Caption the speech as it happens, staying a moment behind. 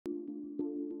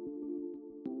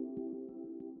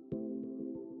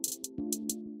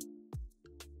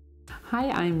Hi,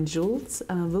 I'm Jules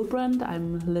Villbrandt.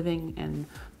 I'm living in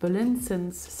Berlin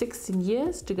since 16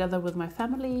 years together with my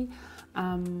family,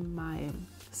 my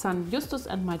son Justus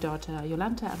and my daughter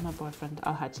Jolanta and my boyfriend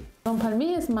Alhadj.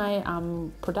 Palmi is my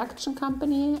production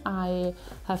company I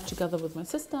have together with my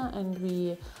sister, and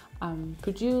we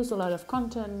produce a lot of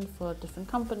content for different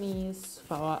companies,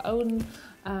 for our own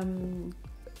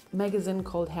magazine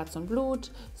called Herz und Blut.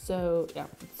 So yeah,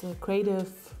 it's a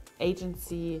creative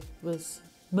agency with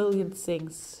million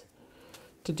things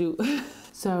to do.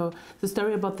 So the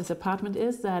story about this apartment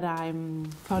is that I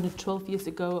found it 12 years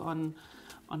ago on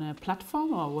a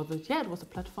platform, or was it? Yeah, it was a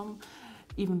platform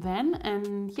even then.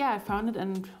 And yeah, I found it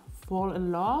and fall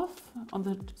in love on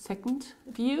the second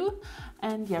view.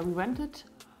 And yeah, we rented,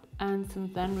 and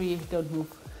since then we don't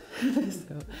move.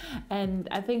 So, and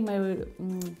I think my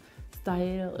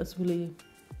style is really,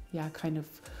 yeah, kind of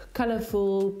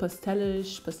colorful,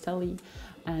 pastelly,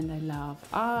 and I love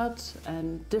art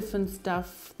and different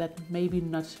stuff that maybe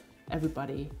not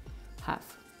everybody have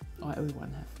or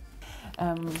everyone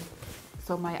have.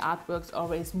 So my artwork's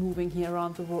always moving here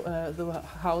around the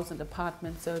house and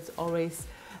apartment, so it's always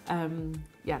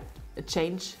yeah, a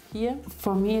change here.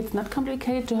 For me, it's not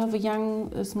complicated to have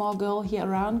a small girl here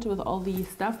around with all the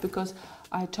stuff, because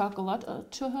I talk a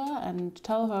lot to her and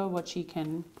tell her what she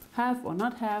can have or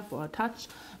not have or touch.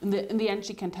 In the end,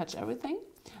 she can touch everything,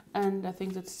 and I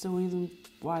think that's the reason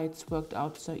why it's worked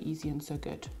out so easy and so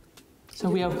good. So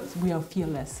we are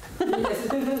fearless.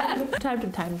 Time to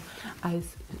time, I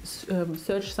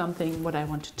search something what I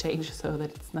want to change so that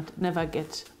it's never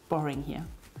get boring here.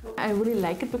 I really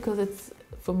like it because it's,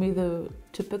 for me, the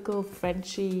typical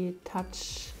Frenchy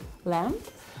touch lamp,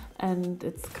 and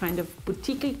it's kind of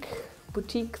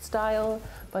boutique style,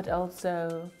 but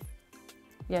also,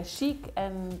 yeah, chic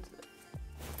and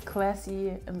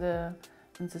classy in the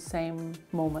same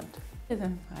moment.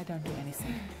 I don't do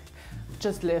anything.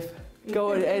 Just live.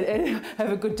 Go and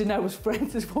have a good dinner with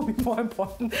friends is for me more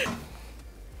important.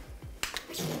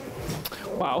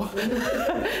 Wow.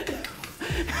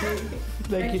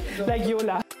 Like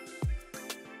Yola.